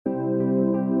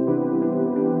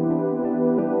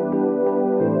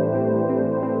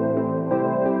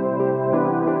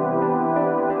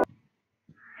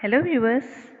Hello viewers,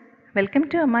 welcome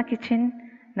to அம்மா kitchen.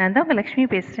 நான் தான் உங்கள் லக்ஷ்மி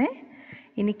பேசுகிறேன்.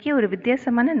 இன்றைக்கி ஒரு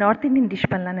வித்தியாசமான நார்த் இந்தியன்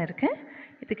டிஷ் பண்ணலான்னு இருக்கேன்.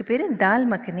 இதுக்கு பேர் தால்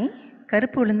மக்னி,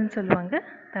 கருப்பு உளுந்துன்னு சொல்லுவாங்க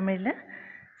தமிழில்.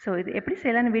 ஸோ இது எப்படி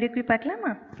செய்யலான்னு வீடியோ போய்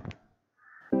பார்க்கலாமா?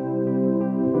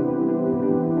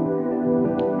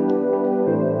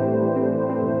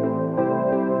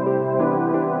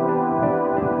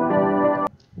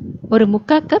 ஒரு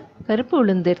 3/4 கப் கருப்பு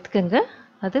உளுந்து எடுத்துக்கோங்க.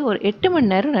 அது ஒரு 8 மணி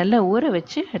நேரம் நல்லா ஊற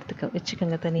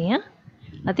வச்சுக்கோங்க தனியாக.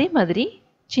 அதே மாதிரி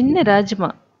சின்ன ராஜ்மா,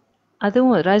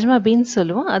 அதுவும் ராஜ்மா பீன்ஸ்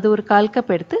சொல்லுவோம், அது ஒரு 1/4 கப்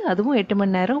எடுத்து அதுவும் 8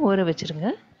 மணி நேரம் ஊற வச்சுருங்க.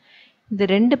 இந்த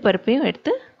 2 பருப்பையும்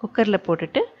எடுத்து குக்கரில்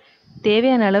போட்டுட்டு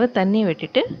தேவையான அளவு தண்ணி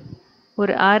விட்டுட்டு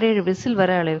ஒரு 6-7 விசில்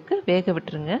வர அளவுக்கு வேக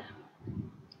விட்டுருங்க.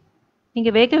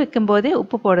 நீங்கள் வேக வைக்கும் போதே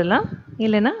உப்பு போடலாம்,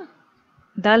 இல்லைன்னா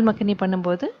தால் மக்னி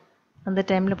பண்ணும்போது அந்த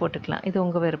டைமில் போட்டுக்கலாம். இது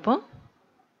உங்கள் விருப்பம்.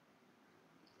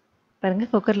 பாருங்கள்,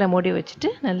 குக்கரில் மூடி வச்சுட்டு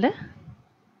நல்லா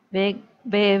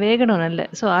வேகணும் நல்ல.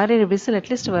 ஸோ 6-7 விசில்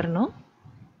அட்லீஸ்ட் வரணும்.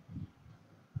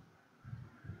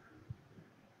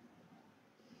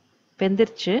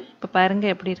 வெந்துருச்சு. இப்போ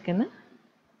பாருங்கள் எப்படி இருக்குன்னு.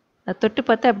 அது தொட்டு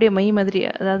பார்த்தா அப்படியே மை மாதிரி,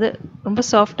 அதாவது ரொம்ப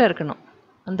சாஃப்டாக இருக்கணும்,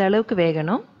 அந்த அளவுக்கு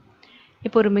வேகணும்.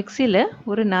 இப்போ ஒரு மிக்சியில்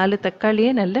ஒரு 4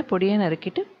 தக்காளியை நல்ல பொடியாக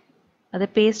நறுக்கிட்டு அதை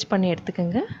பேஸ்ட் பண்ணி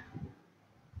எடுத்துக்கோங்க.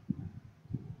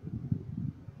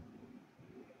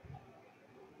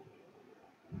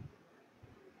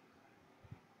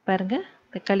 பாருங்கள்,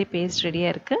 தக்காளி பேஸ்ட்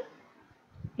ரெடியாக இருக்குது.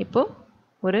 இப்போது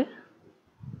ஒரு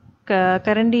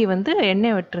கரண்டி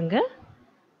எண்ணெய் விட்டுருங்க.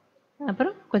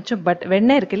 அப்புறம் கொஞ்சம்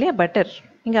வெண்ணெய் இருக்கு இல்லையா, பட்டர்,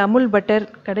 இங்கே அமுல் பட்டர்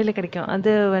கடையில் கிடைக்கும்,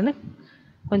 அது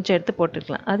கொஞ்சம் எடுத்து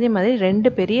போட்டுக்கலாம். அதே மாதிரி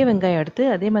 2 பெரிய வெங்காயம் எடுத்து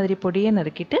அதே மாதிரி பொடியை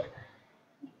நறுக்கிட்டு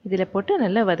இதில் போட்டு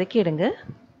நல்லா வதக்கிடுங்க.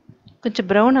 கொஞ்சம்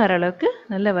ப்ரௌன் ஆகிற அளவுக்கு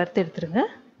நல்லா வறுத்து எடுத்துருங்க,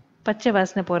 பச்சை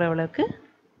வாசனை போகிற அளவுக்கு.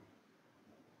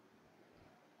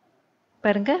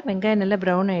 பாருங்கள், வெங்காயம் நல்லா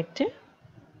ப்ரௌன் ஆகிடுச்சு.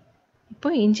 இப்போ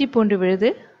இஞ்சி பூண்டு விழுது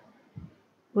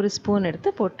ஒரு ஸ்பூன் எடுத்து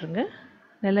போட்டுருங்க,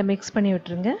 நல்லா மிக்ஸ் பண்ணி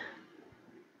விட்டுருங்க.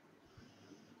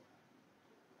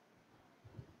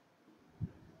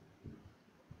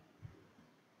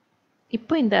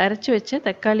 இப்போ இந்த அரைச்சி வச்ச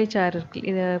தக்காளி சாறு இருக்கு,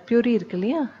 இது பியூரி இருக்கு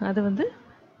இல்லையா, அதை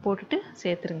போட்டுட்டு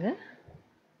சேர்த்துருங்க.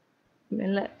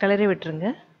 நல்லா கிளறி விட்டுருங்க.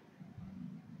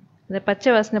 இந்த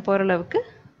பச்சை வாசனை போகிற அளவுக்கு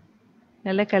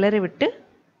நல்லா கிளறி விட்டு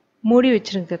மூடி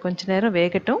வச்சுருங்க. கொஞ்ச நேரம்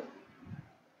வேகட்டும்.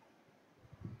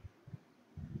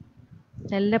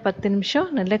 நல்லா 10 நிமிஷம்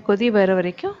நல்லா கொதி வர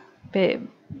வரைக்கும்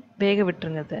வேக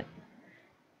விட்டுருங்க அதை.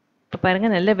 இப்போ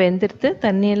பாருங்கள், நல்லா வெந்துடுத்து,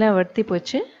 தண்ணியெல்லாம் வற்றி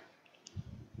போச்சு.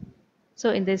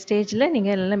 ஸோ இந்த ஸ்டேஜில்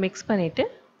நீங்கள் நல்லா மிக்ஸ் பண்ணிவிட்டு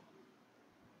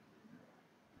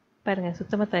பாருங்கள்,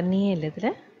 சுத்தமாக தண்ணியே இல்லை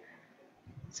இதில்.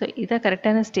 ஸோ இதான்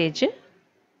கரெக்டான ஸ்டேஜ்.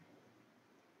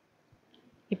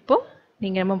 இப்போது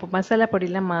நீங்கள் நம்ம மசாலா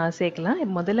பொடியெலாம் சேர்க்கலாம்.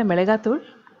 முதல்ல மிளகாத்தூள்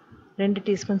 2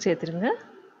 டீஸ்பூன் சேர்த்துருங்க.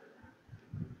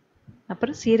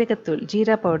 அப்புறம் சீரகத்தூள்,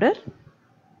 ஜீரா பவுடர்,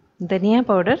 தனியா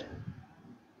பவுடர்,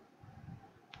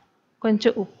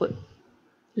 கொஞ்சம் உப்பு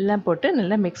எல்லாம் போட்டு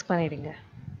நல்லா மிக்ஸ் பண்ணிடுங்க.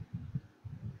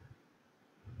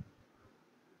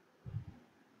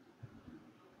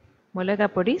 மிளகா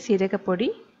பொடி, சீரகப்பொடி,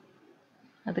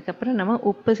 அதுக்கப்புறம் நம்ம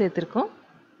உப்பு சேர்த்துருக்கோம்.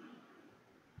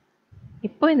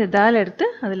 இப்போ இந்த தால் எடுத்து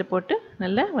அதில் போட்டு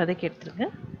நல்லா வதக்கி எடுத்துருங்க.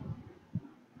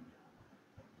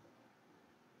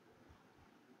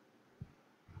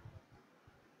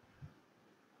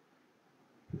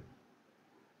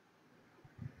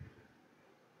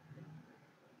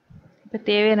 இப்போ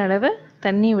தேவையான அளவு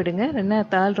தண்ணி விடுங்க.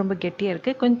 தால் ரொம்ப கெட்டியாக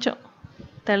இருக்குது, கொஞ்சம்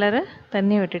தளர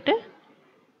தண்ணி விட்டுட்டு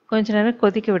கொஞ்ச நேரம்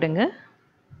கொதிக்க விடுங்க.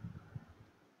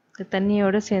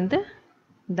 தண்ணியோடு சேர்ந்து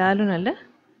தாலும் நல்லா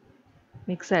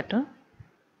மிக்ஸ் ஆகட்டும்.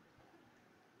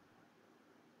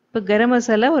 இப்போ கரம்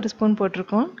மசாலா ஒரு ஸ்பூன்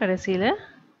போட்டிருக்கோம் கடைசியில்.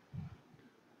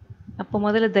 அப்போ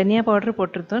முதல்ல தனியா பவுடர்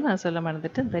போட்டிருந்தோம், நான் சொல்ல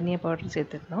மறந்துட்டு தனியா பவுடர்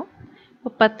சேர்த்துருந்தோம். இப்போ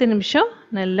 10 நிமிஷம்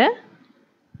நல்ல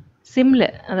சிம்மில்,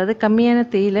 அதாவது கம்மியான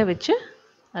தீயில் வச்சு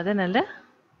அதை நல்லா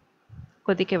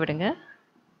கொதிக்க விடுங்க.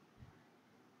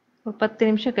 ஒரு 10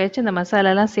 நிமிஷம் கழித்து அந்த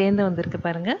மசாலாலாம் சேர்ந்து வந்திருக்கு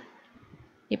பாருங்கள்.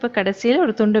 இப்போ கடைசியில்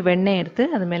ஒரு துண்டு வெண்ணெய் எடுத்து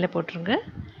அது மேலே போட்டுருங்க.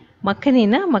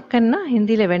 மக்கன்னா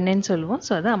ஹிந்தியில் வெண்ணெய்ன்னு சொல்லுவோம்.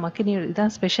 ஸோ அதான் மக்கனி,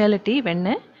 இதுதான் ஸ்பெஷாலிட்டி,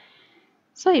 வெண்ணெய்.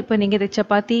 ஸோ இப்போ நீங்கள் இது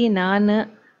சப்பாத்தி, நான்,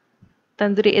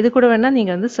 தந்தூரி எது கூட வேணால்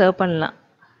நீங்கள் சர்வ் பண்ணலாம்.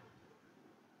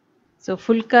 ஸோ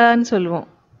ஃபுல்கான்னு சொல்லுவோம்,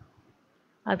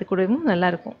 அது கூடவும்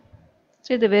நல்லாயிருக்கும். ஸோ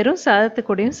இது வெறும் சாதத்து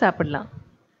கூடயும் சாப்பிடலாம்.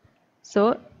 ஸோ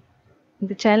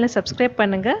இந்த சேனலை சப்ஸ்கிரைப்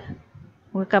பண்ணுங்கள்,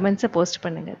 உங்கள் கமெண்ட்ஸை போஸ்ட்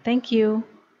பண்ணுங்கள். தேங்க்யூ.